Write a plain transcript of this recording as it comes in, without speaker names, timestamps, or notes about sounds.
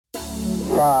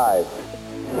5,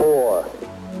 4,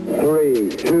 3,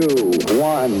 2,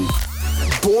 1.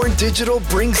 Born Digital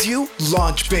brings you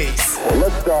Launchbase.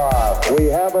 Liftoff. We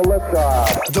have a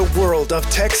liftoff. The world of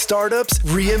tech startups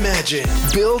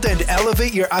reimagined. Build and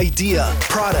elevate your idea,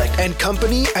 product, and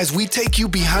company as we take you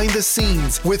behind the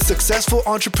scenes with successful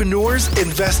entrepreneurs,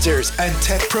 investors, and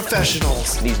tech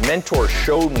professionals. These mentors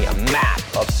showed me a map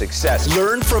of success.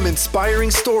 Learn from inspiring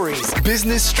stories,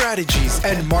 business strategies,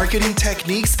 and marketing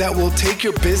techniques that will take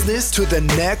your business to the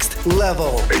next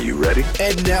level. Are you ready?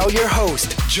 And now your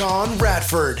host, John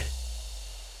Radford.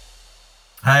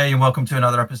 Hey, and welcome to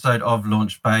another episode of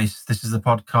Launchbase. This is a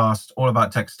podcast all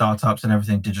about tech startups and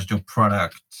everything digital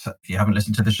product. If you haven't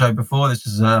listened to the show before, this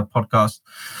is a podcast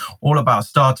all about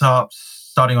startups,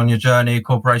 starting on your journey,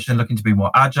 corporation looking to be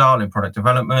more agile in product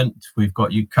development. We've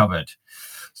got you covered.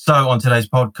 So on today's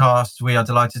podcast, we are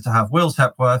delighted to have Wills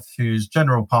Hepworth, who's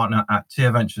general partner at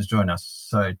Tier Ventures, join us.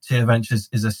 So Tier Ventures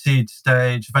is a seed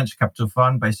stage venture capital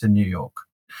fund based in New York.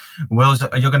 Wills,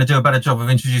 you're going to do a better job of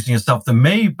introducing yourself than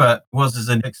me, but Wills is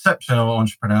an exceptional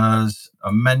entrepreneur,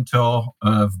 a mentor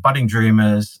of budding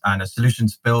dreamers, and a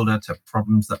solutions builder to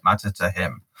problems that matter to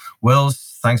him.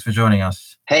 Wills, thanks for joining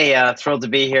us. Hey, thrilled to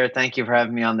be here. Thank you for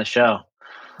having me on the show.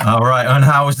 All right. And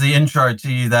how was the intro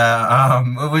to you there?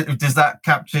 Does that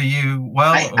capture you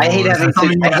well? I hate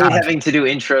having to do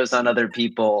intros on other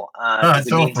people.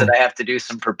 It means that I have to do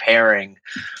some preparing,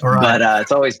 but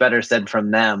it's always better said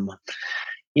from them.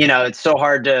 You know, it's so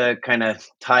hard to kind of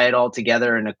tie it all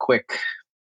together in a quick,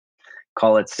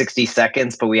 call it 60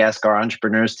 seconds, but we ask our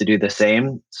entrepreneurs to do the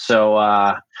same. So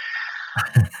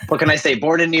what can I say?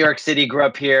 Born in New York City, grew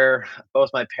up here. Both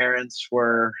my parents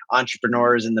were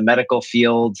entrepreneurs in the medical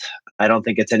field. I don't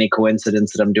think it's any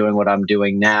coincidence that I'm doing what I'm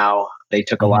doing now. They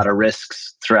took a lot of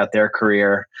risks throughout their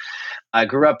career. I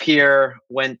grew up here,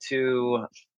 went to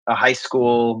a high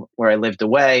school where I lived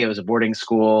away. It was a boarding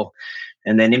school.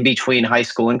 And then in between high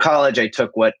school and college, I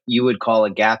took what you would call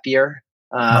a gap year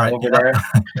over there.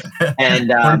 And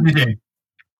what did you do?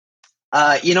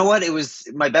 You know what? It was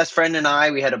my best friend and I.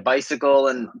 We had a bicycle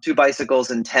and 2 bicycles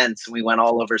and tents. And we went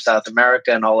all over South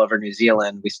America and all over New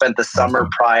Zealand. We spent the summer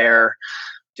prior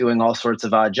doing all sorts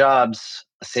of odd jobs,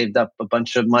 saved up a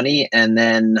bunch of money. And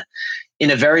then in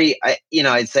a very,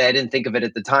 I'd say I didn't think of it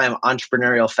at the time,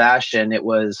 entrepreneurial fashion. It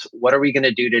was, what are we going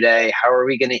to do today? How are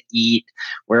we going to eat?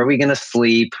 Where are we going to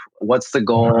sleep? What's the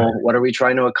goal? Right. What are we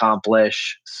trying to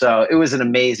accomplish? So it was an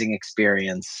amazing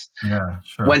experience. Yeah,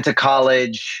 sure. Went to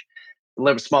college,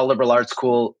 small liberal arts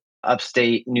school,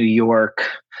 upstate New York,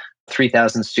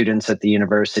 3,000 students at the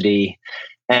university.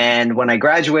 And when I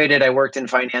graduated, I worked in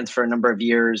finance for a number of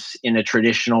years in a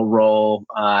traditional role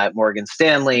at Morgan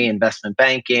Stanley, investment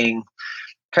banking,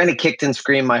 kind of kicked and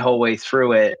screamed my whole way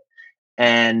through it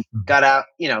and got out,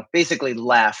 basically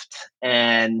left.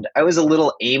 And I was a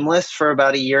little aimless for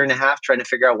about a year and a half trying to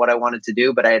figure out what I wanted to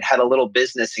do. But I had a little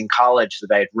business in college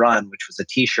that I had run, which was a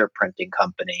t-shirt printing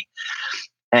company.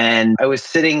 And I was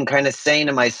sitting kind of saying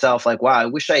to myself, like, wow, I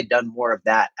wish I had done more of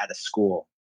that at a school.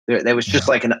 That was just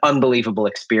like an unbelievable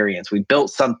experience. We built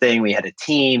something. We had a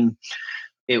team.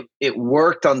 It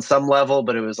worked on some level,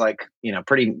 but it was like,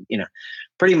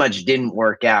 pretty much didn't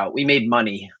work out. We made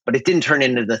money, but it didn't turn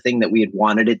into the thing that we had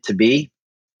wanted it to be.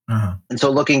 Uh-huh. And so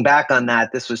looking back on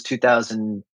that, this was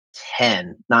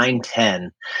 2010, 9-10.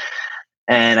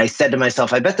 And I said to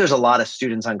myself, I bet there's a lot of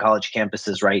students on college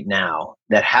campuses right now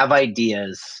that have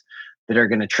ideas that are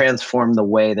going to transform the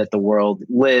way that the world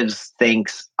lives,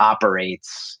 thinks,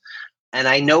 operates. And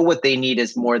I know what they need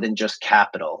is more than just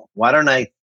capital. Why don't I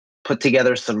put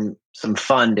together some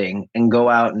funding and go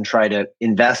out and try to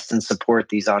invest and support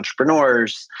these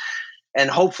entrepreneurs and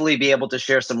hopefully be able to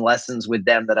share some lessons with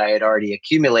them that I had already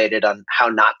accumulated on how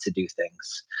not to do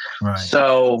things. Right.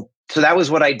 So that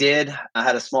was what I did. I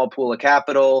had a small pool of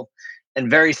capital. And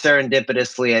very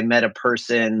serendipitously, I met a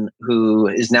person who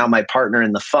is now my partner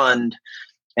in the fund.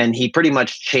 And he pretty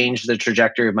much changed the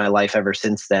trajectory of my life ever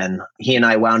since then. He and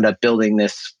I wound up building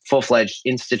this full-fledged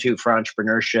Institute for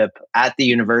Entrepreneurship at the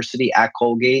university at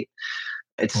Colgate.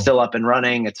 It's still up and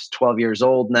running. It's 12 years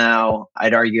old now.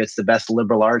 I'd argue it's the best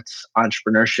liberal arts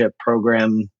entrepreneurship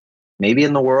program maybe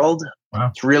in the world. Wow.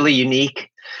 It's really unique.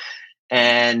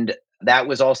 And that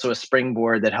was also a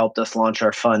springboard that helped us launch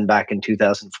our fund back in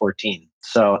 2014.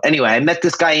 So anyway, I met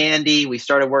this guy, Andy. We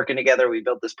started working together. We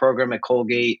built this program at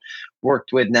Colgate,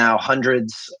 worked with now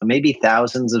hundreds, maybe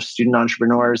thousands of student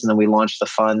entrepreneurs. And then we launched the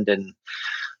fund and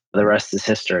the rest is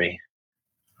history.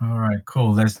 All right,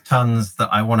 cool. There's tons that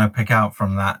I want to pick out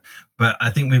from that, but I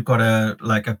think we've got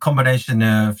a combination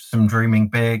of some dreaming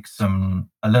big,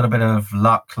 a little bit of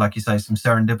luck, like you say, some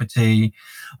serendipity,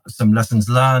 some lessons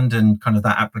learned, and kind of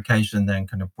that application then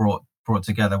kind of brought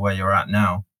together where you're at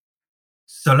now.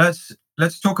 So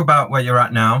let's talk about where you're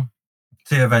at now,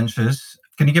 Tia Ventures.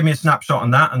 Can you give me a snapshot on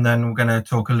that, and then we're going to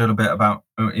talk a little bit about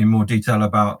in more detail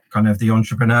about kind of the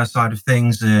entrepreneur side of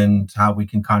things and how we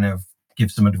can kind of give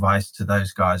some advice to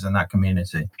those guys in that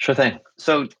community. Sure thing.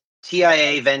 So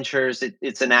TIA Ventures,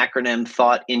 it's an acronym,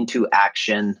 Thought into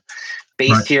Action,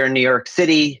 based here in New York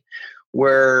City,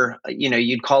 where,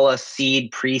 you'd call us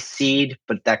seed, pre-seed,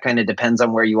 but that kind of depends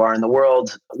on where you are in the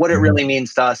world. What it really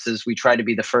means to us is we try to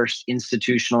be the first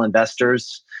institutional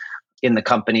investors in the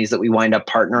companies that we wind up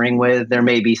partnering with. There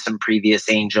may be some previous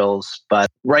angels, but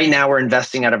right now we're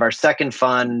investing out of our second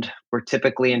fund. We're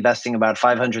typically investing about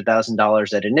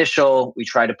 $500,000 at initial. We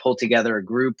try to pull together a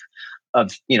group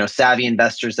of savvy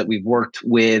investors that we've worked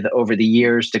with over the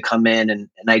years to come in, and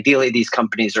ideally these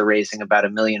companies are raising about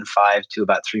 $1.5 million to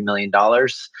about $3 million.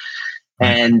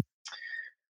 And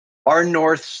our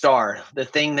North Star, the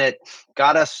thing that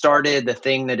got us started, the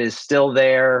thing that is still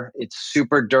there, it's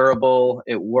super durable,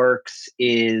 it works,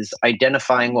 is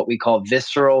identifying what we call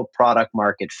visceral product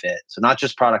market fit. So not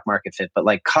just product market fit, but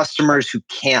like customers who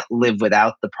can't live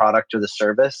without the product or the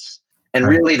service. And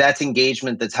really that's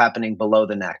engagement that's happening below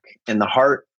the neck, in the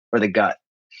heart or the gut,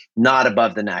 not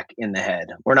above the neck, in the head.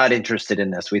 We're not interested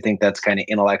in this. We think that's kind of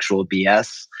intellectual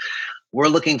BS. We're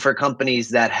looking for companies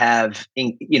that have,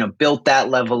 built that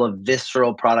level of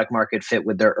visceral product market fit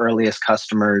with their earliest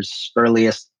customers,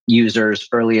 earliest users,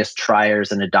 earliest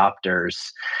triers and adopters.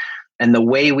 And the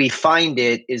way we find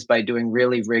it is by doing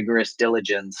really rigorous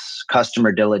diligence,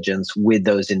 customer diligence with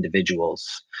those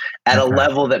individuals at a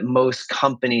level that most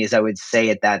companies, I would say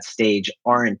at that stage,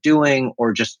 aren't doing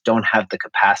or just don't have the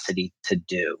capacity to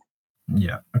do.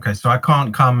 Yeah. Okay. So I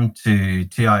can't come to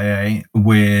TIA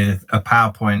with a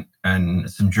PowerPoint and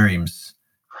some dreams.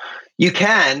 You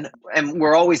can, and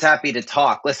we're always happy to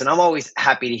talk. Listen, I'm always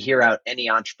happy to hear out any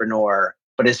entrepreneur,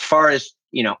 but as far as,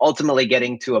 ultimately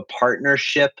getting to a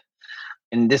partnership,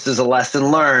 and this is a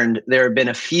lesson learned, there have been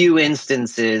a few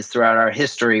instances throughout our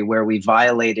history where we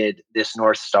violated this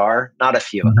North Star, not a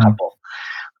few, a couple,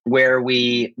 where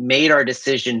we made our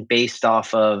decision based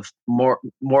off of more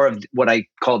of what I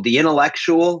called the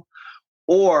intellectual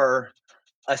or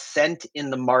assent in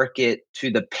the market to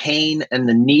the pain and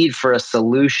the need for a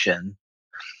solution,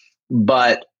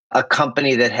 but a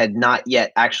company that had not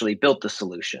yet actually built the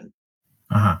solution.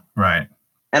 Right.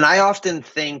 And I often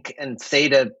think and say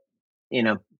to,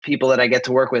 people that I get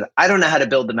to work with, I don't know how to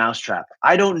build the mousetrap.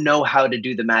 I don't know how to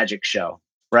do the magic show,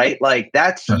 right? Like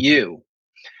that's you.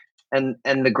 And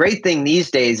the great thing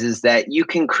these days is that you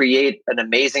can create an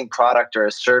amazing product or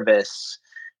a service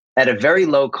at a very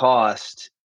low cost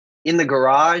in the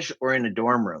garage or in a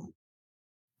dorm room.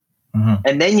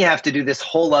 And then you have to do this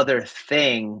whole other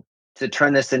thing to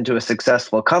turn this into a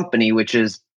successful company, which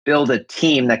is build a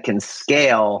team that can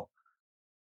scale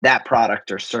that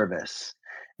product or service.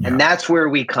 Yeah. And that's where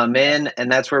we come in.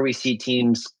 And that's where we see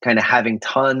teams kind of having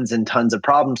tons and tons of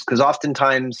problems. Because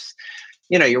oftentimes,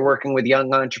 you're working with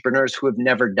young entrepreneurs who have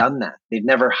never done that. They've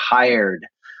never hired.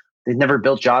 They've never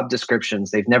built job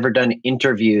descriptions. They've never done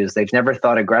interviews. They've never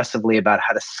thought aggressively about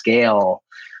how to scale.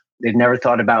 They've never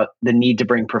thought about the need to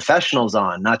bring professionals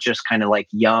on, not just kind of like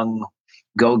young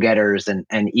go-getters and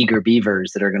eager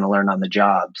beavers that are going to learn on the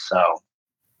job. So,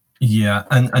 yeah,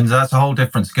 and that's a whole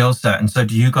different skill set. And so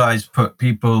do you guys put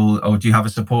people, or do you have a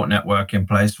support network in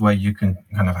place where you can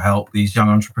kind of help these young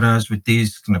entrepreneurs with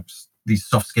these kind of these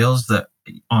soft skills that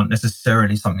aren't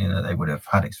necessarily something that they would have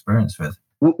had experience with?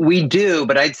 We do,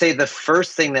 but I'd say the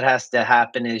first thing that has to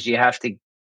happen is you have to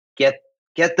get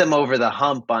them over the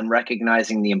hump on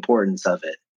recognizing the importance of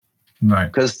it.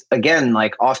 Right. Because again,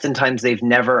 like oftentimes they've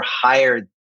never hired,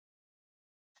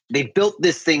 they've built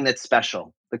this thing that's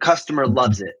special. The customer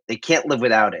loves it. They can't live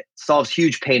without it. Solves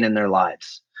huge pain in their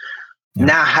lives. Yeah.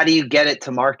 Now, how do you get it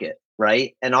to market,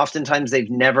 right? And oftentimes they've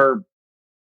never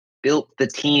built the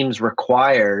teams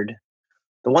required,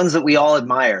 the ones that we all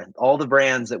admire, all the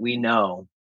brands that we know,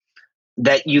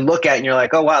 that you look at and you're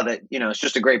like, oh, wow, that, it's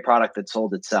just a great product that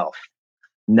sold itself.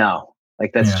 No,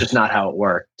 like that's just not how it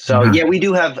worked. So yeah, we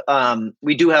do have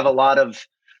a lot of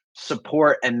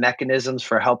support and mechanisms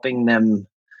for helping them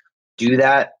do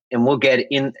that. And we'll get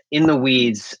in the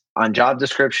weeds on job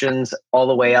descriptions all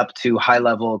the way up to high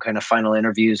level kind of final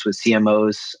interviews with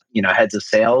CMOs, heads of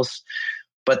sales.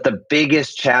 But the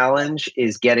biggest challenge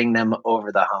is getting them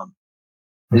over the hump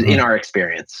in our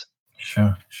experience.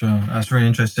 Sure. That's really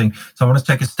interesting. So I want to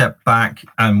take a step back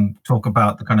and talk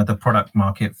about the kind of the product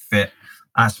market fit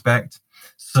aspect.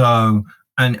 So,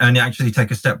 and actually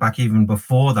take a step back even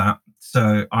before that.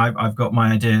 So I've got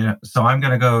my idea. So I'm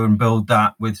going to go and build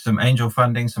that with some angel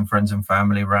funding, some friends and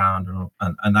family around,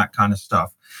 and that kind of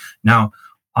stuff. Now,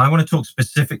 I want to talk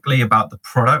specifically about the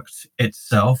product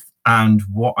itself and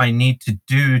what I need to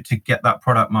do to get that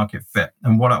product market fit.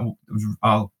 And what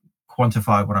I'll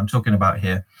quantify what I'm talking about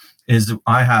here is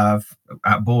I have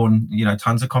at Born,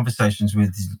 tons of conversations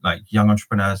with like young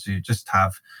entrepreneurs who just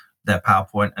have their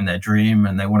PowerPoint and their dream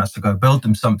and they want us to go build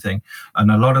them something.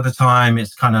 And a lot of the time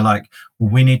it's kind of like,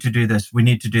 we need to do this, we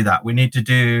need to do that, we need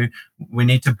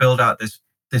to build out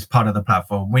this part of the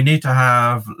platform. We need to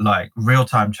have like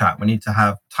real-time chat. We need to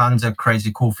have tons of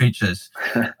crazy cool features.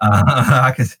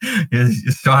 You're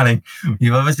smiling.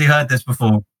 You've obviously heard this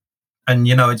before. And,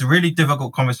 it's a really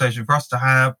difficult conversation for us to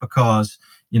have because,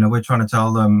 we're trying to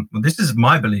tell them, well, this is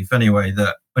my belief anyway,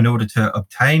 that in order to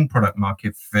obtain product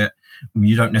market fit,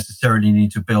 you don't necessarily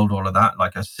need to build all of that.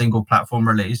 Like a single platform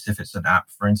release, if it's an app,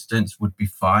 for instance, would be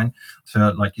fine.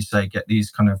 So like you say, get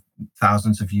these kind of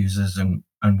thousands of users and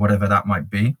whatever that might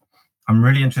be. I'm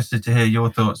really interested to hear your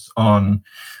thoughts on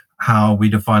how we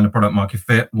define the product market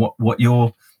fit, what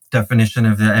your definition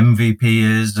of the MVP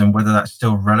is and whether that's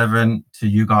still relevant to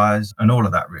you guys and all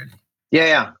of that really.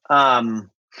 Yeah.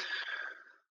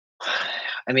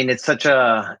 I mean, it's such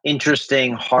a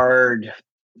interesting, hard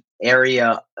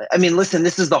area. I mean, listen,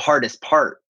 this is the hardest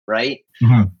part, right?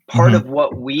 Mm-hmm. Part of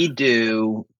what we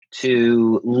do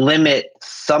to limit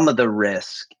some of the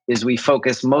risk is we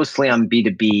focus mostly on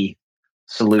B2B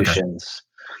solutions.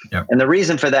 Okay. Yep. And the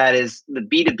reason for that is the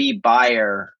B2B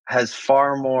buyer has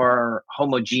far more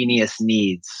homogeneous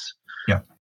needs. Yeah.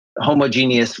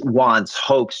 Homogeneous wants,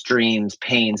 hopes, dreams,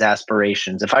 pains,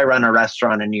 aspirations. If I run a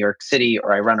restaurant in New York City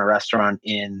or I run a restaurant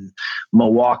in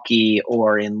Milwaukee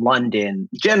or in London,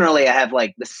 generally I have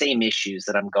like the same issues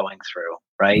that I'm going through,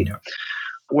 right? Yeah.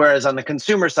 Whereas on the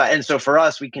consumer side, and so for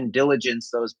us, we can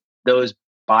diligence those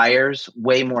buyers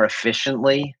way more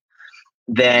efficiently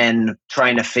than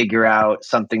trying to figure out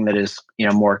something that is,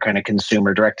 more kind of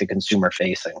direct to consumer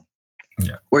facing.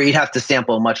 Yeah. Where you'd have to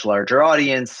sample a much larger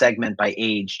audience, segment by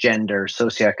age, gender,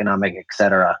 socioeconomic, et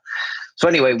cetera. So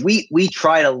anyway, we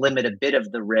try to limit a bit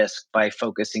of the risk by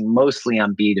focusing mostly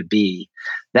on B2B.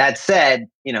 That said,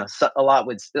 a lot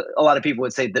of people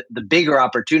would say that the bigger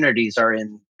opportunities are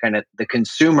in kind of the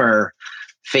consumer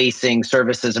facing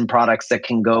services and products that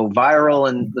can go viral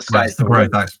and the sky's the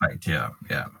limit. Aspect, yeah.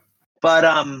 But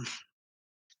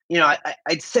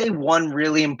I'd say one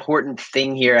really important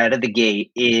thing here out of the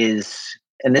gate is,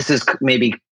 and this is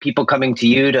maybe people coming to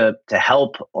you to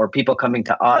help or people coming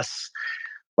to us,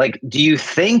 like, do you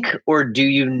think or do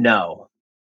you know?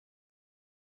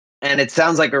 And it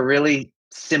sounds like a really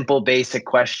simple, basic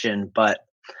question, but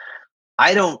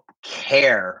I don't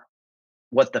care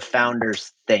what the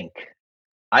founders think.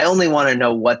 I only want to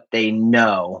know what they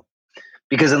know.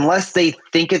 Because unless they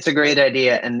think it's a great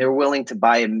idea and they're willing to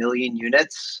buy 1 million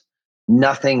units,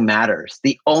 nothing matters.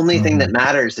 The only thing that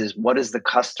matters is what does the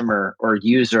customer or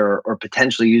user or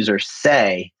potential user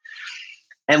say?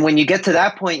 And when you get to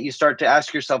that point, you start to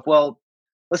ask yourself, well,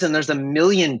 listen, there's 1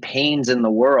 million pains in the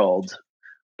world,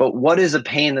 but what is a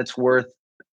pain that's worth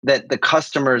that the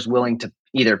customer is willing to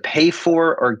either pay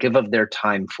for or give of their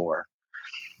time for?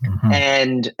 Mm-hmm.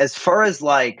 And as far as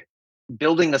like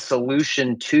building a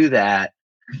solution to that,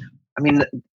 I mean,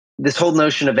 this whole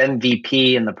notion of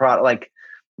MVP and the product, like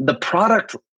the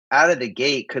product out of the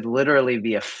gate could literally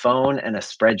be a phone and a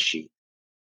spreadsheet.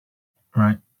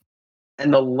 Right.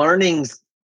 And the learnings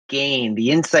gained,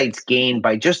 the insights gained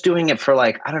by just doing it for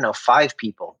 5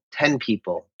 people, 10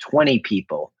 people, 20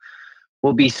 people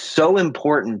will be so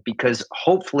important because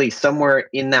hopefully somewhere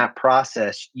in that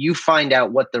process, you find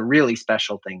out what the really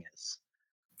special thing is.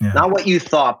 Yeah. Not what you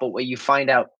thought, but what you find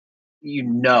out,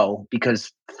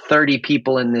 because 30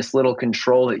 people in this little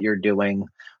control that you're doing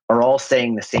are all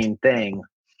saying the same thing.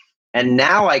 And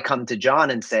now I come to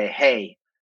John and say, hey,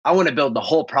 I want to build the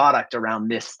whole product around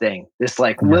this thing, this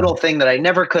little thing that I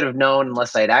never could have known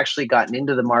unless I'd actually gotten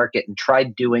into the market and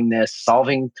tried doing this,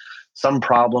 solving some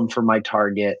problem for my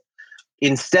target.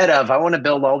 Instead of, I want to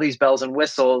build all these bells and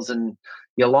whistles and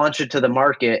you launch it to the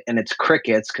market and it's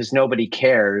crickets because nobody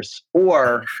cares.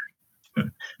 Or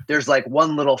there's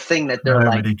one little thing that they're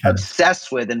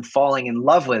obsessed with and falling in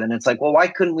love with. And it's like, well, why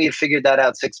couldn't we have figured that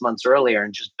out 6 months earlier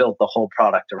and just built the whole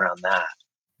product around that?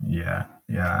 Yeah,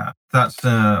 yeah. That's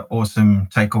an awesome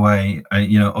takeaway.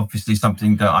 Obviously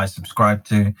something that I subscribe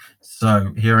to.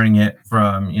 So hearing it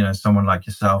from, someone like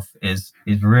yourself is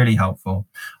really helpful.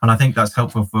 And I think that's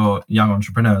helpful for young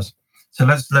entrepreneurs. So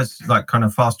let's like kind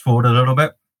of fast forward a little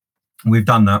bit. We've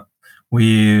done that.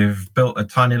 We've built a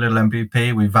tiny little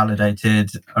MVP. We've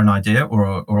validated an idea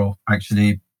or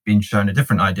actually been shown a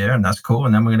different idea, and that's cool.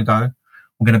 And then we're going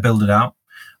to build it out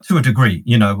to a degree.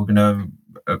 We're going to,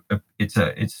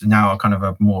 it's now a kind of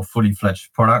a more fully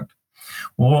fledged product.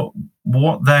 What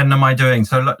then am I doing?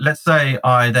 So let's say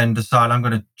I then decide I'm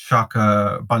going to chuck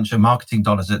a bunch of marketing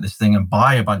dollars at this thing and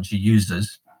buy a bunch of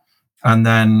users, and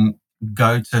then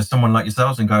go to someone like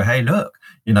yourselves and go, hey, look,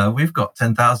 we've got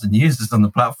 10,000 users on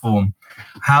the platform.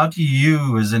 How do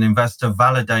you, as an investor,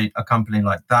 validate a company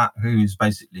like that who's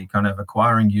basically kind of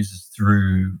acquiring users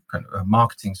through kind of a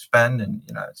marketing spend, and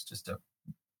it's just a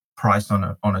price on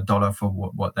a dollar for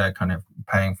what they're kind of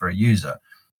paying for a user?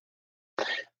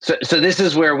 So this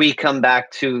is where we come back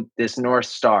to this North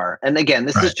Star. And again,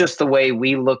 this is just the way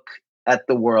we look at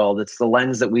the world. It's the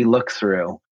lens that we look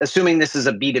through. Assuming this is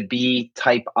a B2B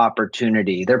type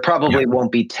opportunity, there probably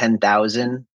won't be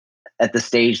 10,000 at the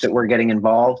stage that we're getting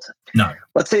involved. No.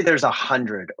 Let's say there's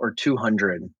 100 or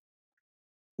 200,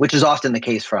 which is often the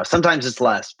case for us. Sometimes it's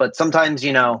less, but sometimes,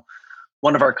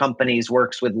 one of our companies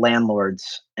works with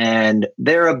landlords and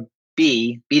they're a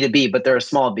B2B, but they're a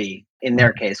small B in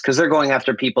their case, because they're going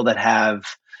after people that have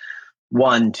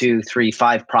 1, 2, 3,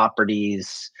 5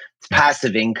 properties. It's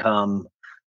passive income.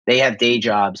 They have day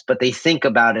jobs, but they think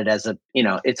about it as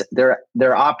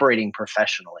they're operating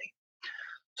professionally.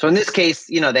 So in this case,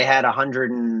 they had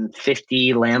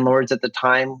 150 landlords at the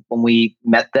time when we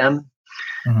met them.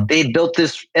 Mm-hmm. They built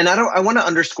this, and I want to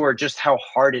underscore just how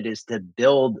hard it is to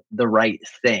build the right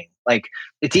thing. Like,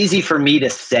 it's easy for me to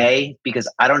say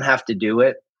because I don't have to do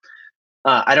it.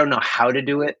 I don't know how to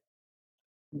do it.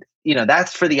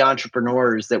 That's for the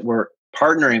entrepreneurs that we're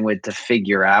partnering with to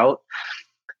figure out.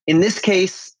 In this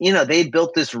case, they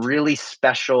built this really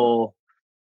special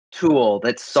tool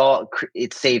that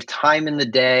it saved time in the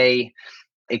day.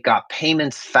 It got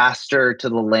payments faster to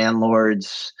the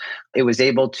landlords. It was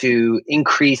able to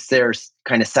increase their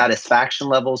kind of satisfaction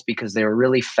levels because they were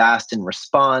really fast in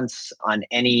response on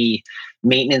any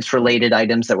maintenance related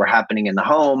items that were happening in the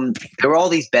home. There were all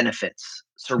these benefits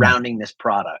surrounding this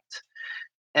product.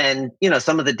 And,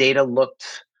 some of the data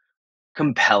looked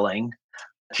compelling.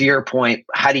 To your point,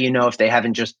 how do you know if they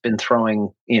haven't just been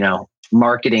throwing,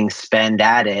 marketing spend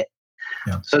at it?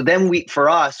 Yeah. So then we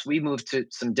moved to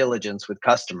some diligence with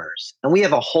customers, and we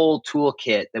have a whole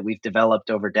toolkit that we've developed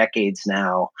over decades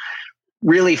now,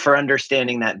 really for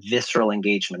understanding that visceral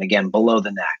engagement, again, below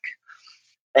the neck.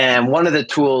 And one of the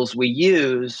tools we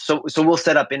use, so we'll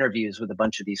set up interviews with a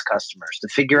bunch of these customers to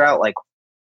figure out, like,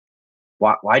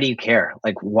 why do you care?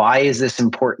 Like, why is this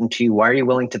important to you? Why are you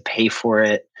willing to pay for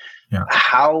it? Yeah.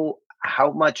 How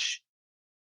much,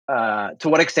 to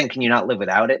what extent can you not live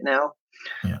without it now?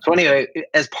 Yeah. So anyway,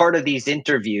 as part of these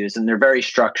interviews, and they're very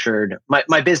structured,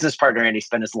 my business partner, Andy,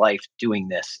 spent his life doing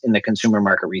this in the consumer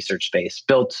market research space,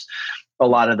 built a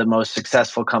lot of the most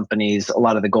successful companies, a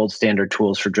lot of the gold standard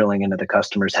tools for drilling into the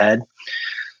customer's head.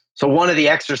 So one of the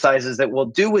exercises that we'll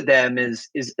do with them is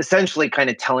essentially kind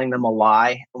of telling them a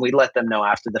lie. And we let them know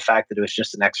after the fact that it was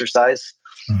just an exercise.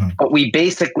 Mm-hmm. But we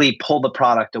basically pull the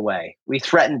product away. We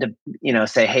threaten to,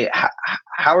 say, hey,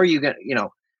 how are you going to,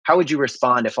 how would you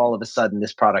respond if all of a sudden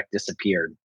this product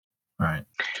disappeared? Right.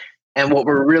 And what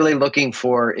we're really looking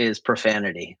for is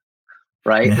profanity,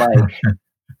 right? Yeah. Like,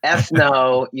 F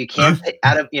no, you can't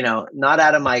not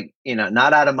out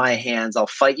of my hands. I'll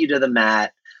fight you to the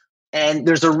mat. And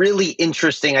there's a really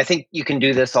interesting, I think you can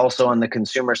do this also on the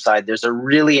consumer side. There's a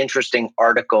really interesting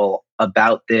article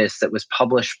about this that was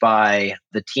published by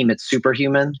the team at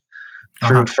Superhuman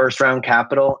through First Round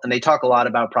Capital. And they talk a lot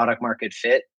about product market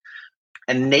fit.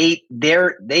 And they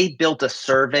built a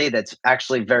survey that's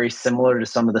actually very similar to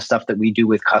some of the stuff that we do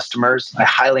with customers. I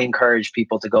highly encourage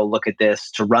people to go look at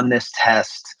this, to run this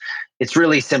test. It's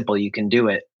really simple. You can do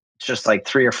it. It's just like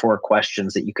 3 or 4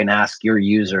 questions that you can ask your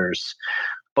users.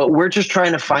 But we're just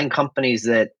trying to find companies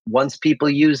that once people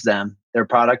use them, their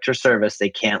product or service, they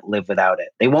can't live without it.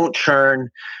 They won't churn.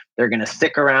 They're going to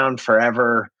stick around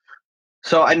forever.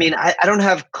 So, I mean, I don't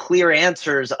have clear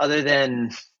answers other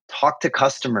than talk to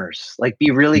customers. Like,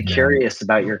 be really curious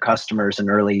about your customers and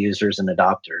early users and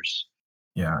adopters.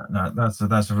 Yeah, that's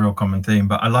a real common theme.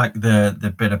 But I like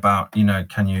the bit about,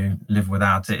 can you live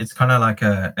without it? It's kind of like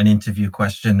an interview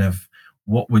question of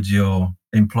what would your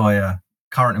employer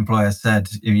current employer said,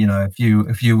 if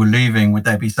you were leaving, would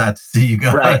they be sad to see you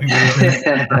go? Right.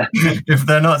 If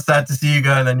they're not sad to see you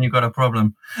go, then you've got a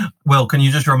problem. Will, can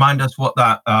you just remind us what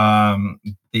that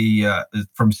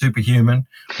from Superhuman?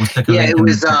 We'll stick a link it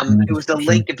was it was a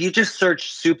link. If you just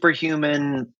search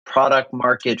Superhuman product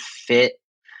market fit,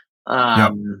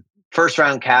 First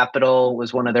Round Capital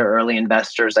was one of their early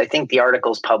investors. I think the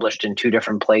article's published in 2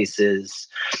 different places.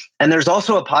 And there's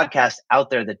also a podcast out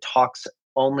there that talks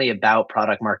only about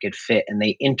product market fit. And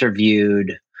they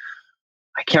interviewed,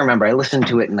 I can't remember, I listened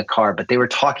to it in the car, but they were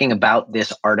talking about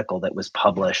this article that was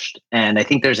published. And I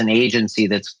think there's an agency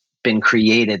that's been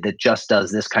created that just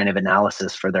does this kind of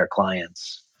analysis for their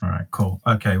clients. All right, cool.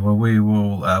 Okay, well,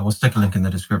 we'll stick a link in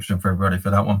the description for everybody for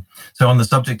that one. So on the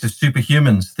subject of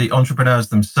superhumans, the entrepreneurs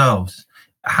themselves,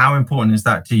 how important is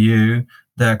that to you?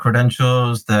 Their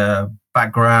credentials, their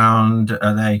background,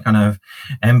 are they kind of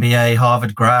MBA,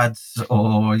 Harvard grads,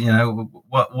 or,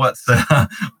 what's,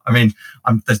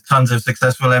 there's tons of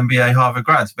successful MBA, Harvard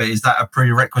grads, but is that a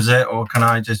prerequisite, or can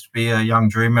I just be a young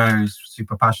dreamer who's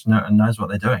super passionate and knows what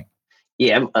they're doing?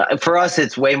 Yeah, for us,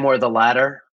 it's way more the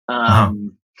latter.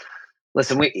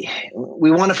 Listen,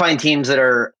 we want to find teams that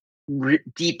are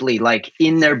deeply, like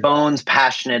in their bones,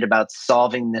 passionate about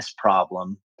solving this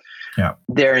problem. Yeah,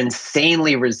 they're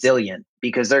insanely resilient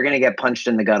because they're going to get punched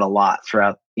in the gut a lot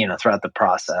throughout the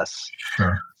process.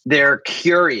 Sure. They're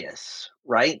curious,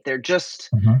 right? They're just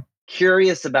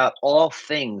curious about all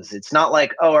things. It's not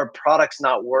like, oh, our product's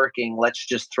not working, let's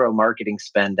just throw marketing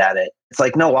spend at it. It's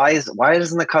like, no, why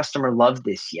doesn't the customer love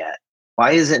this yet?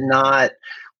 Why has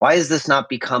this not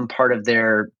become part of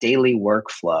their daily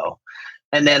workflow?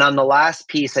 And then on the last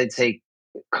piece, I'd say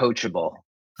coachable.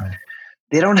 Right.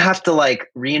 They don't have to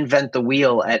reinvent the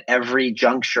wheel at every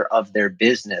juncture of their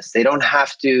business. They don't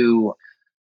have to,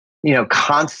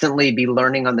 constantly be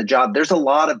learning on the job. There's a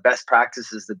lot of best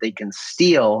practices that they can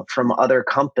steal from other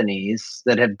companies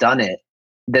that have done it,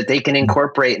 that they can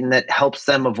incorporate, and that helps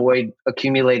them avoid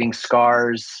accumulating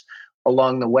scars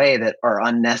along the way that are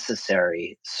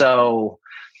unnecessary. So,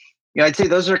 I'd say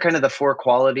those are kind of the 4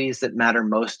 qualities that matter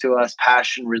most to us: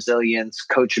 passion, resilience,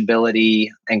 coachability,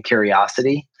 and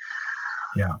curiosity.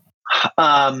 Yeah.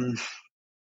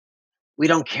 We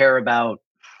don't care about,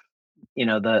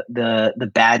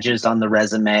 the badges on the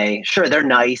resume. Sure, they're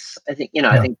nice. I think,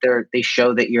 I think they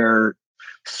show that you're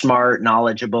smart,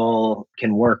 knowledgeable,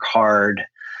 can work hard,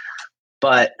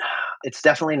 but it's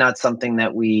definitely not something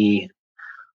that we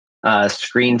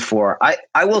screen for.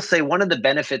 I will say one of the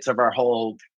benefits of our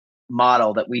whole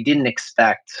model that we didn't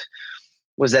expect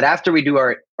was that after we do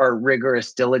our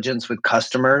rigorous diligence with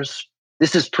customers,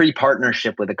 this is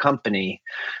pre-partnership with a company,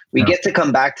 we get to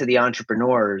come back to the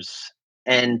entrepreneurs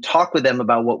and talk with them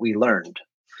about what we learned.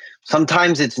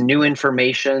 Sometimes it's new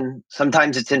information.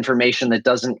 Sometimes it's information that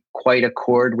doesn't quite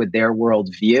accord with their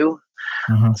worldview.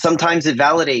 Sometimes it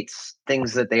validates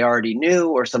things that they already knew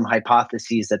or some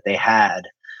hypotheses that they had.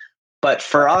 But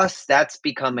for us, that's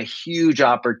become a huge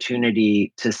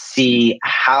opportunity to see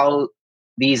how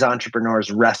these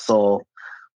entrepreneurs wrestle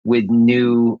with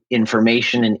new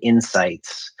information and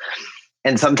insights.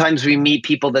 And sometimes we meet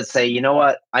people that say, you know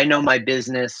what, I know my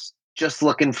business, just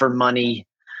looking for money.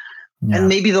 Yeah. And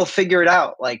maybe they'll figure it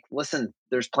out. Like, listen,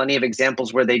 there's plenty of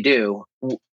examples where they do.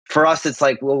 For us, it's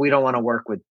like, well, we don't want to work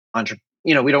with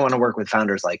we don't want to work with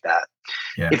founders like that.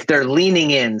 Yeah. If they're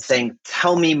leaning in, saying,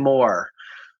 tell me more.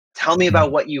 Tell me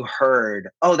about what you heard.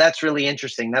 Oh, that's really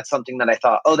interesting. That's something that I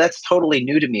thought, oh, that's totally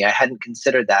new to me. I hadn't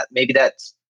considered that. Maybe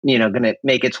that's, going to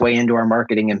make its way into our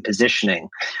marketing and positioning.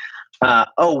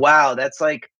 Oh, wow.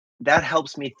 That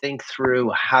helps me think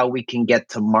through how we can get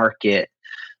to market,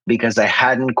 because I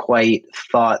hadn't quite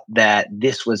thought that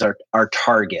this was our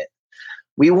target.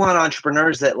 We want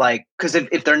entrepreneurs that because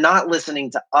if they're not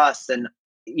listening to us, then,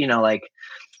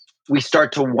 we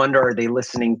start to wonder, are they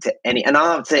listening to any? And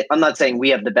I'm not saying we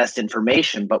have the best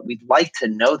information, but we'd like to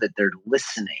know that they're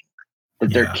listening,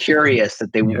 that they're curious,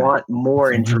 that they want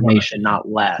more information, not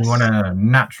less. We want a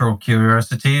natural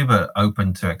curiosity, but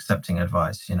open to accepting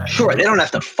advice. Sure, they don't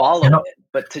have to follow it,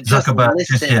 but to just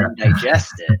listen and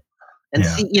digest it, and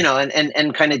see,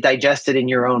 and kind of digest it in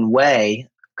your own way.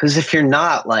 Because if you're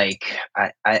not,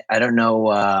 I don't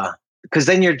know, because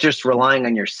then you're just relying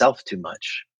on yourself too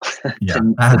much. Yeah,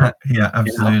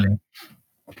 absolutely.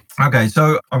 Okay,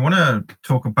 so I want to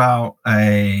talk about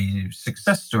a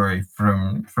success story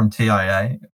from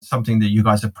TIA, something that you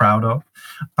guys are proud of,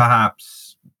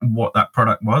 perhaps what that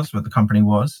product was, what the company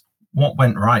was. What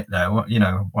went right there?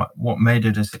 What made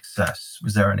it a success?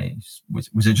 Was there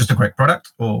was it just a great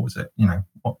product, or was it,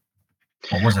 what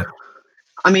was it?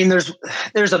 I mean,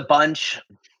 there's a bunch.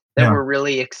 that we're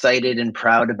really excited and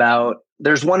proud about.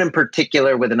 There's one in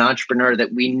particular with an entrepreneur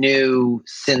that we knew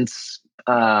since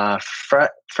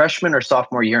freshman or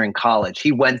sophomore year in college.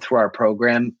 He went through our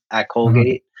program at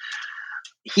Colgate.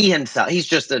 He himself, he's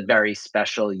just a very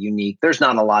special, unique. There's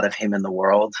not a lot of him in the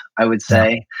world, I would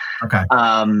say. Okay.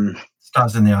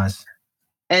 Stars in the eyes.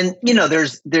 And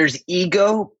there's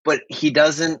ego, but he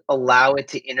doesn't allow it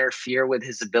to interfere with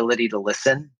his ability to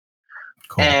listen.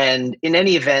 Cool. And in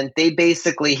any event,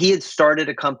 he had started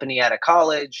a company out of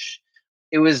college.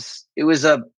 It was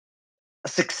a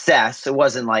success. It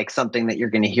wasn't like something that you're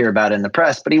going to hear about in the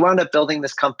press, but he wound up building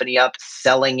this company up,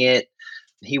 selling it.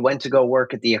 He went to go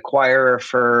work at the acquirer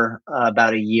for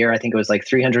about a year. I think it was like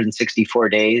 364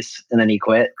 days, and then he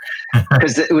quit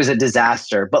because it was a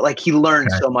disaster. But like he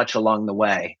learned so much along the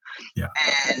way. Yeah.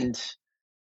 And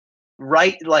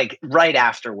right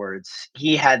afterwards,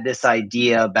 he had this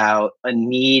idea about a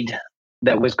need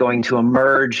that was going to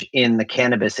emerge in the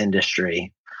cannabis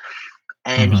industry.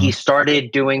 And he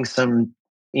started doing some,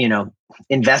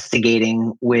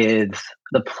 investigating with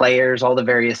the players, all the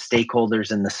various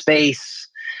stakeholders in the space,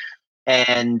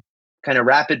 and kind of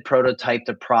rapid prototyped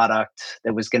a product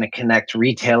that was going to connect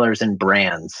retailers and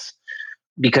brands.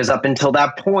 Because up until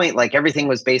that point, like everything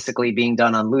was basically being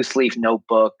done on loose leaf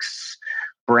notebooks.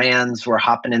 Brands were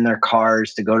hopping in their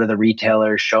cars to go to the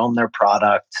retailers, show them their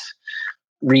products.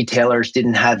 Retailers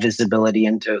didn't have visibility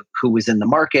into who was in the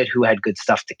market, who had good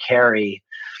stuff to carry.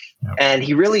 Yep.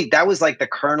 And that was like the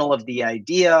kernel of the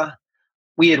idea.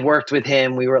 We had worked with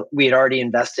him. We had already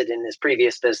invested in his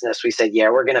previous business. We said, yeah,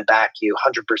 we're going to back you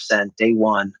 100% day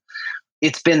one.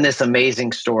 It's been this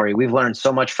amazing story. We've learned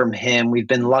so much from him. We've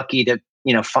been lucky to,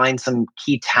 find some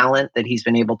key talent that he's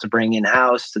been able to bring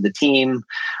in-house to the team,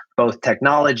 both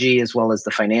technology as well as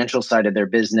the financial side of their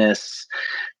business.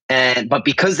 But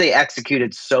because they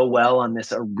executed so well on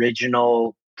this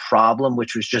original problem,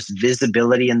 which was just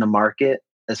visibility in the market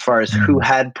as far as who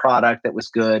had product that was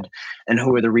good and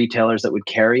who were the retailers that would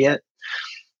carry it,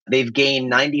 they've gained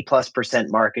 90+%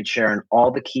 market share in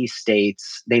all the key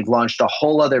states. They've launched a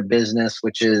whole other business,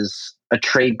 which is a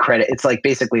trade credit. It's like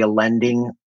basically a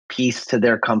lending piece to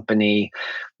their company.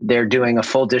 They're doing a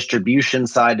full distribution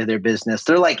side to their business.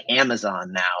 They're like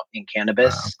Amazon now in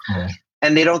cannabis. Wow, cool.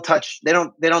 And they don't touch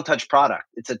product.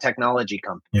 It's a technology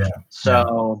company. Yeah.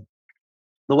 So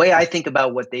the way I think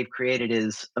about what they've created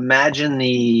is, imagine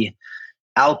the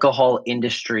alcohol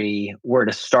industry were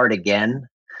to start again,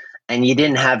 and you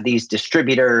didn't have these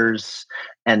distributors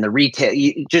and the retail.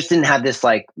 You just didn't have this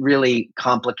like really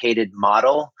complicated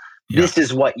model. Yeah. This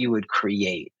is what you would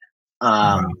create.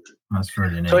 That's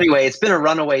really neat. So anyway, it's been a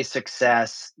runaway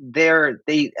success.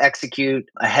 They execute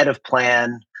ahead of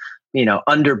plan.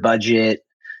 Under budget.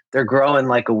 They're growing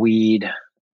like a weed,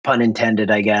 pun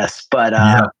intended, I guess. But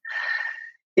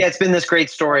it's been this great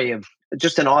story of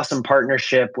just an awesome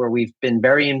partnership where we've been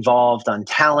very involved on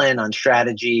talent, on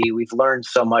strategy. We've learned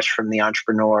so much from the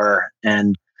entrepreneur,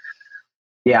 and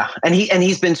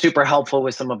he's been super helpful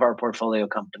with some of our portfolio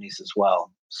companies as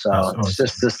well. So it's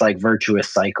just this like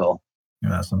virtuous cycle. Yeah,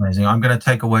 that's amazing. I'm going to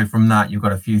take away from that. You've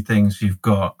got a few things. You've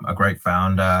got a great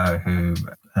founder who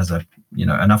has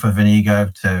enough of an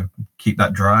ego to keep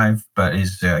that drive, but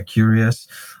is curious.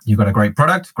 You've got a great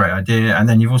product, great idea. And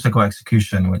then you've also got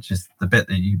execution, which is the bit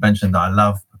that you mentioned that I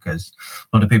love, because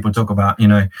a lot of people talk about,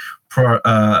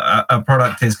 a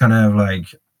product is kind of like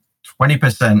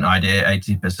 20% idea,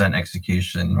 80%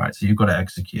 execution, right? So you've got to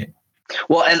execute.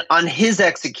 Well, and on his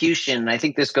execution, I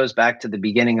think this goes back to the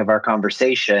beginning of our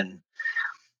conversation.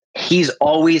 He's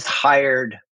always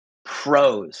hired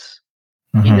pros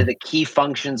into the key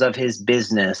functions of his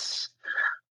business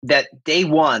that day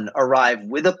one arrive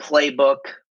with a playbook,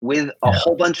 with a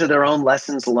whole bunch of their own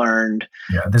lessons learned.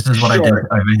 Yeah, this is what I did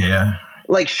over here.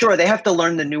 Like, sure, they have to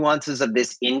learn the nuances of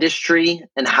this industry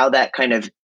and how that kind of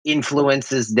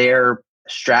influences their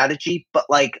strategy, but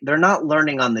like they're not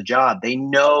learning on the job. They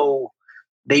know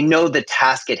the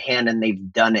task at hand, and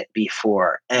they've done it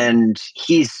before. And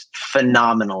he's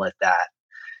phenomenal at that,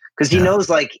 because he knows,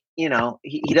 like,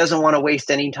 he doesn't want to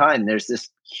waste any time. There's this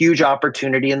huge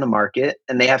opportunity in the market,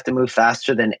 and they have to move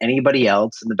faster than anybody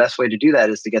else. And the best way to do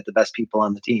that is to get the best people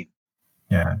on the team.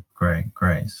 Yeah,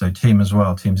 great. So team as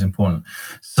well. Team's important.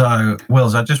 So,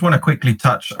 Wills, I just want to quickly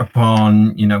touch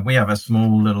upon, we have a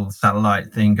small little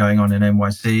satellite thing going on in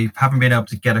NYC. Haven't been able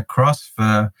to get across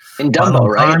for in Dumbo,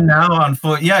 right? Now, in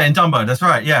Dumbo. That's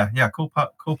right. Yeah. Cool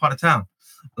part of town.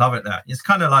 Love it there. It's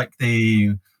kind of like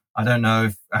the I don't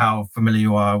know how familiar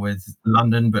you are with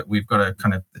London, but we've got a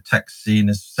kind of the tech scene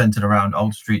is centered around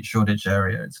Old Street, Shoreditch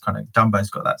area. It's kind of Dumbo's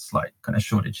got that slight kind of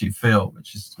Shoreditchy feel,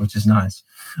 which is nice.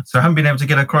 So I haven't been able to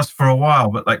get across for a while,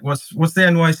 but like, what's the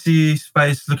NYC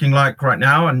space looking like right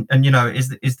now? And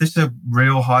is this a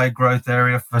real high growth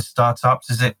area for startups?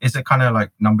 Is it kind of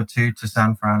like number 2 to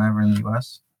San Fran over in the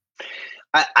US?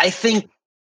 I think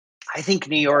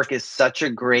New York is such a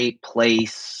great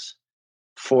place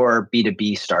for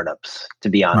B2B startups, to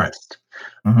be honest,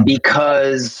 right. Mm-hmm.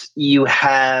 Because you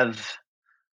have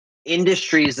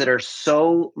industries that are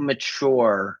so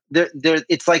mature.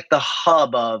 It's like the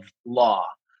hub of law,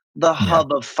 the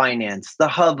hub of finance, the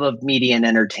hub of media and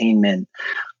entertainment,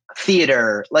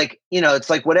 theater. Like, it's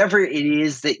like whatever it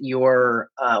is that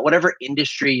whatever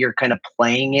industry you're kind of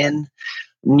playing in,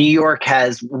 New York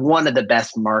has one of the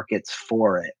best markets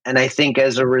for it. And I think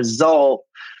as a result,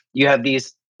 you have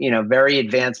these very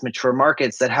advanced, mature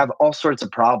markets that have all sorts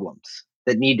of problems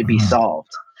that need to be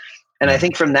solved. And I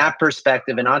think from that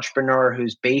perspective, an entrepreneur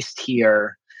who's based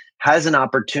here has an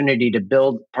opportunity to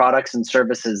build products and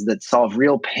services that solve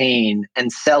real pain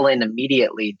and sell in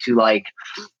immediately to like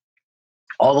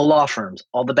all the law firms,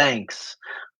 all the banks.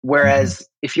 Whereas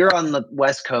if you're on the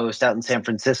West Coast out in San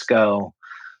Francisco,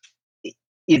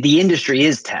 the industry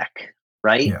is tech,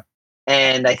 right? Yeah.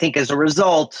 And I think as a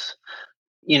result,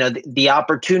 the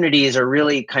opportunities are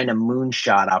really kind of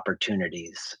moonshot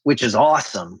opportunities, which is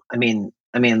awesome. I mean,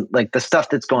 like the stuff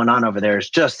that's going on over there is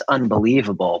just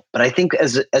unbelievable. But I think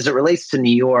as it relates to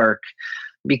New York,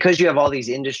 because you have all these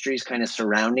industries kind of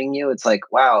surrounding you, it's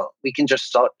like, wow, we can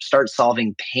just start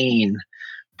solving pain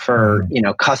for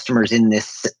customers in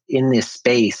this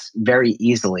space very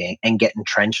easily and get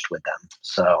entrenched with them.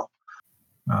 So.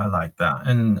 I like that.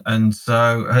 And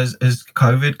so has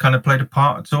COVID kind of played a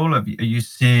part at all? Are you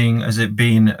seeing, has it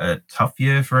been a tough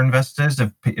year for investors?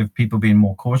 Have people been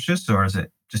more cautious, or is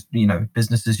it just,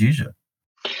 business as usual?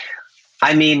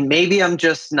 I mean, maybe I'm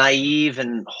just naive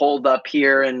and holed up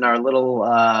here in our little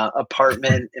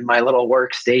apartment in my little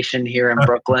workstation here in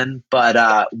Brooklyn,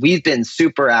 but we've been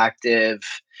super active.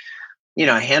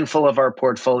 A handful of our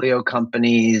portfolio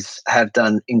companies have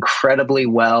done incredibly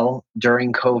well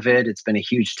during COVID. It's been a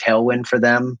huge tailwind for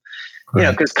them,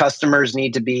 because customers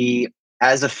need to be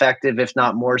as effective, if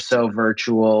not more so,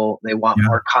 virtual. They want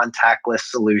more contactless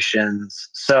solutions.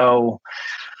 So,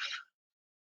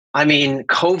 I mean,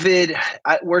 COVID,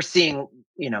 we're seeing,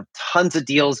 tons of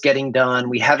deals getting done.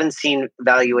 We haven't seen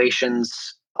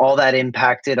valuations all that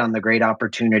impacted on the great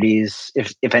opportunities.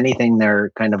 If anything, they're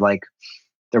kind of like,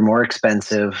 they're more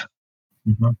expensive.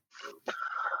 Mm-hmm.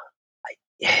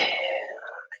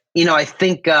 I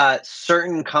think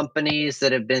certain companies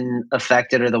that have been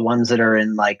affected are the ones that are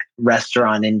in like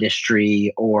restaurant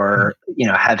industry or,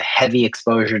 have heavy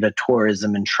exposure to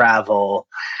tourism and travel.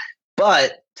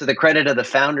 But to the credit of the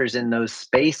founders in those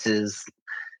spaces,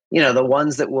 the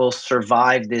ones that will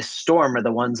survive this storm are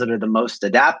the ones that are the most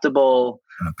adaptable,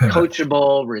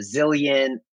 coachable,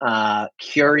 resilient,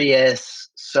 curious.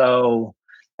 So,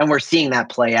 and we're seeing that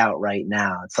play out right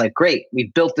now. It's like, great,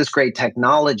 we built this great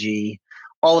technology.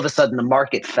 All of a sudden, the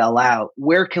market fell out.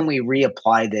 Where can we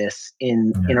reapply this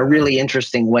in a really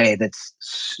interesting way that's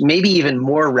maybe even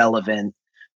more relevant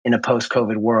in a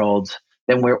post-COVID world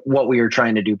than what we were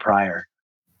trying to do prior?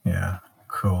 Yeah,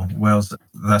 cool. Well,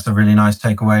 that's a really nice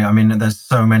takeaway. I mean, there's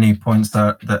so many points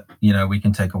that we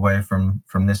can take away from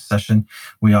this session.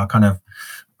 We are kind of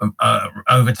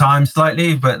over time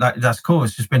slightly, but that's cool.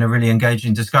 It's just been a really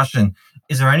engaging discussion.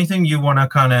 Is there anything you want to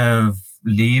kind of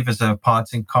leave as a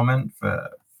parting comment for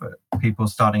people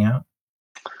starting out?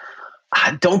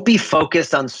 Don't be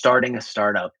focused on starting a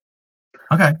startup.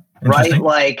 Okay. Right?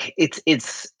 Like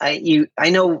I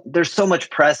know there's so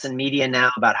much press and media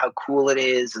now about how cool it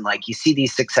is. And like you see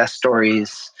these success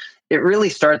stories. It really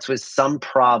starts with some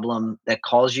problem that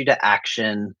calls you to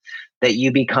action that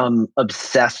you become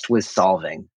obsessed with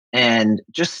solving, and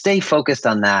just stay focused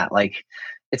on that. Like,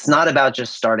 it's not about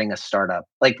just starting a startup.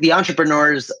 Like the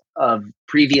entrepreneurs of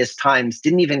previous times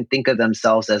didn't even think of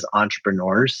themselves as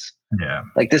entrepreneurs. Yeah.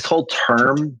 Like this whole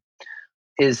term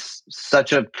is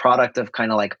such a product of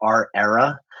kind of like our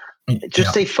era.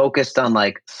 Just stay focused on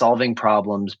like solving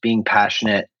problems, being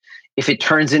passionate. If it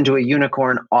turns into a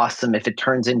unicorn, awesome. If it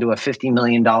turns into a $50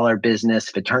 million business,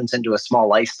 if it turns into a small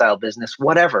lifestyle business,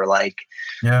 whatever, like,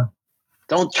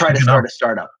 don't try to start a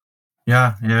startup.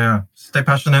 Yeah. Stay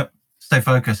passionate, stay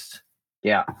focused.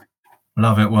 Yeah.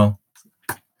 Love it, Will.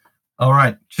 All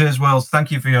right. Cheers, Wills. Thank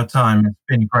you for your time. It's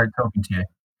been great talking to you.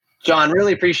 John,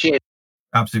 really appreciate it.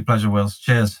 Absolute pleasure, Wills.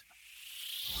 Cheers.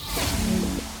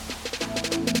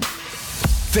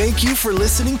 Thank you for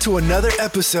listening to another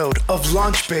episode of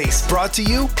Launchbase, brought to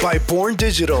you by Born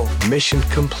Digital. Mission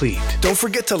complete. Don't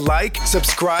forget to like,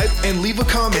 subscribe, and leave a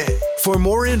comment. For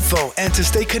more info and to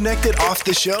stay connected off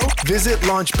the show, visit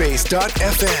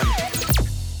launchbase.fm.